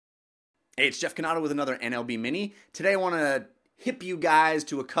Hey, it's Jeff Cannata with another NLB Mini. Today I want to hip you guys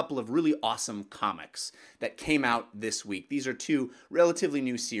to a couple of really awesome comics that came out this week. These are two relatively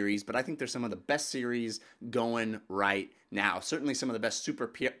new series, but I think they're some of the best series going right now. Certainly some of the best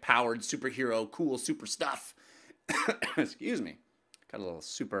super-powered, superhero, cool, super stuff. Excuse me. Got a little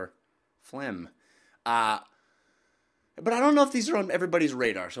super phlegm. But I don't know if these are on everybody's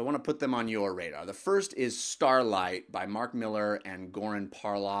radar, so I want to put them on your radar. The first is Starlight by Mark Millar and Goran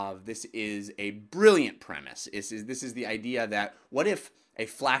Parlov. This is a brilliant premise. This is the idea that what if a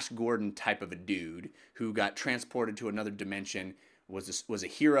Flash Gordon type of a dude who got transported to another dimension was a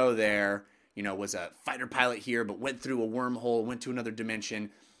hero there, was a fighter pilot here, but went through a wormhole, went to another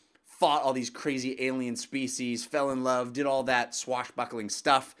dimension, fought all these crazy alien species, fell in love, did all that swashbuckling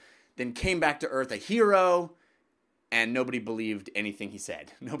stuff, then came back to Earth a hero, and nobody believed anything he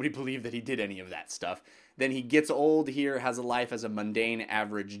said. Nobody believed that he did any of that stuff. Then he gets old here, has a life as a mundane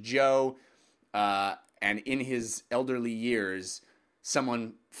average Joe, and in his elderly years,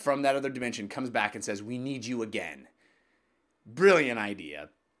 someone from that other dimension comes back and says, "We need you again." Brilliant idea.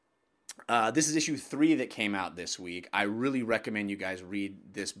 This is issue 3 that came out this week. I really recommend you guys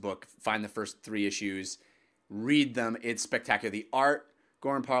read this book. Find the first 3 issues. Read them. It's spectacular. The art,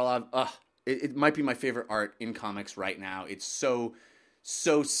 Goran Parlov, it might be my favorite art in comics right now. It's so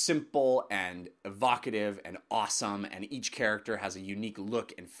simple and evocative and awesome, and each character has a unique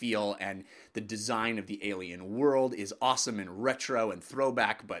look and feel, and the design of the alien world is awesome and retro and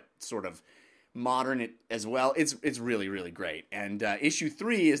throwback, but sort of modern as well. It's really, really great. And issue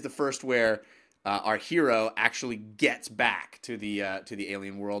 3 is the first where our hero actually gets back to the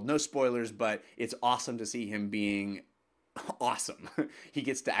alien world. No spoilers, but it's awesome to see him being awesome. He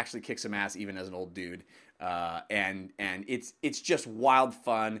gets to actually kick some ass even as an old dude, and it's just wild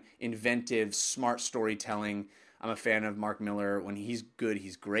fun, inventive, smart storytelling. I'm a fan of Mark Millar. When he's good,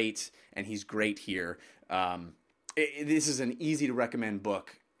 he's great, and he's great here. This is an easy to recommend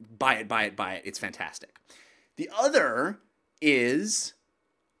book. Buy it. It's fantastic. The other is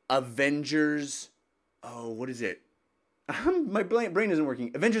Avengers. Oh, what is it? My brain isn't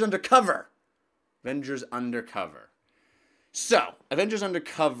working. Avengers Undercover. Avengers Undercover. So, Avengers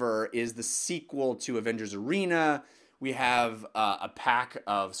Undercover is the sequel to Avengers Arena. We have a pack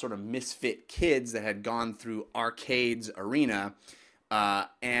of sort of misfit kids that had gone through Arcade's Arena.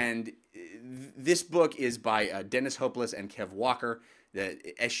 And this book is by Dennis Hopeless and Kev Walker. The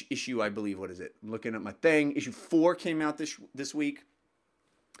issue, I believe, what is it? I'm looking at my thing. Issue 4 came out this week.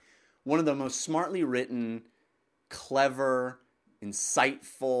 One of the most smartly written, clever,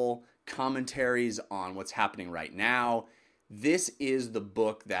 insightful commentaries on what's happening right now. This is the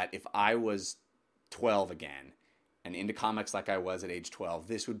book that if I was 12 again and into comics like I was at age 12,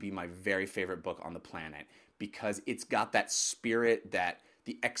 this would be my very favorite book on the planet, because it's got that spirit that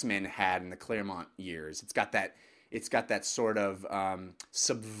the X-Men had in the Claremont years. It's got that sort of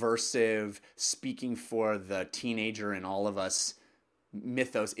subversive, speaking for the teenager in all of us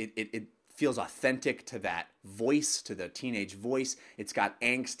mythos. It feels authentic to that voice, to the teenage voice. It's got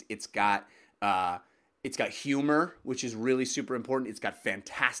angst. It's got humor, which is really super important. It's got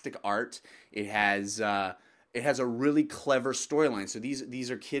fantastic art. It has a really clever storyline. So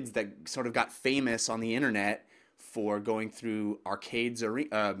these are kids that sort of got famous on the internet for going through Arcade's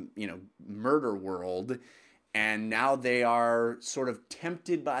murder world, and now they are sort of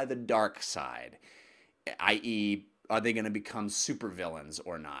tempted by the dark side, i.e., are they going to become supervillains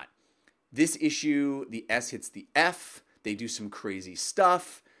or not? This issue, the S hits the F. They do some crazy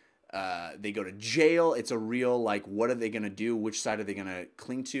stuff. They go to jail. It's a real, what are they going to do? Which side are they going to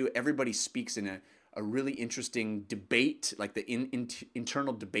cling to? Everybody speaks in a really interesting debate. Like the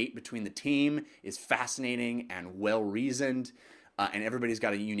internal debate between the team is fascinating and well-reasoned. And everybody's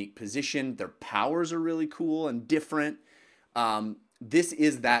got a unique position. Their powers are really cool and different. This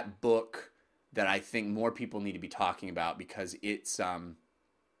is that book that I think more people need to be talking about, because it's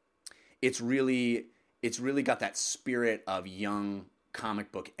really got that spirit of young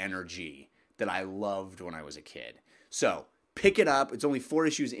comic book energy that I loved when I was a kid. So pick it up. It's only 4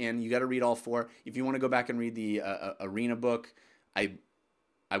 issues in. You got to read all 4. If you want to go back and read the Arena book, I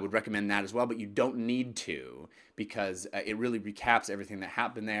would recommend that as well, but you don't need to, because it really recaps everything that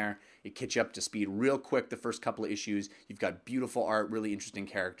happened there. It gets you up to speed real quick the first couple of issues. You've got beautiful art, really interesting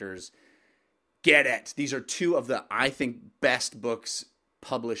characters. Get it. These are 2 of the, I think, best books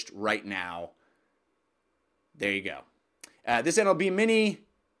published right now. There you go. This NLB Mini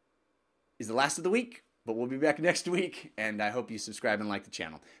is the last of the week, but we'll be back next week, and I hope you subscribe and like the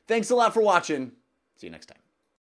channel. Thanks a lot for watching. See you next time.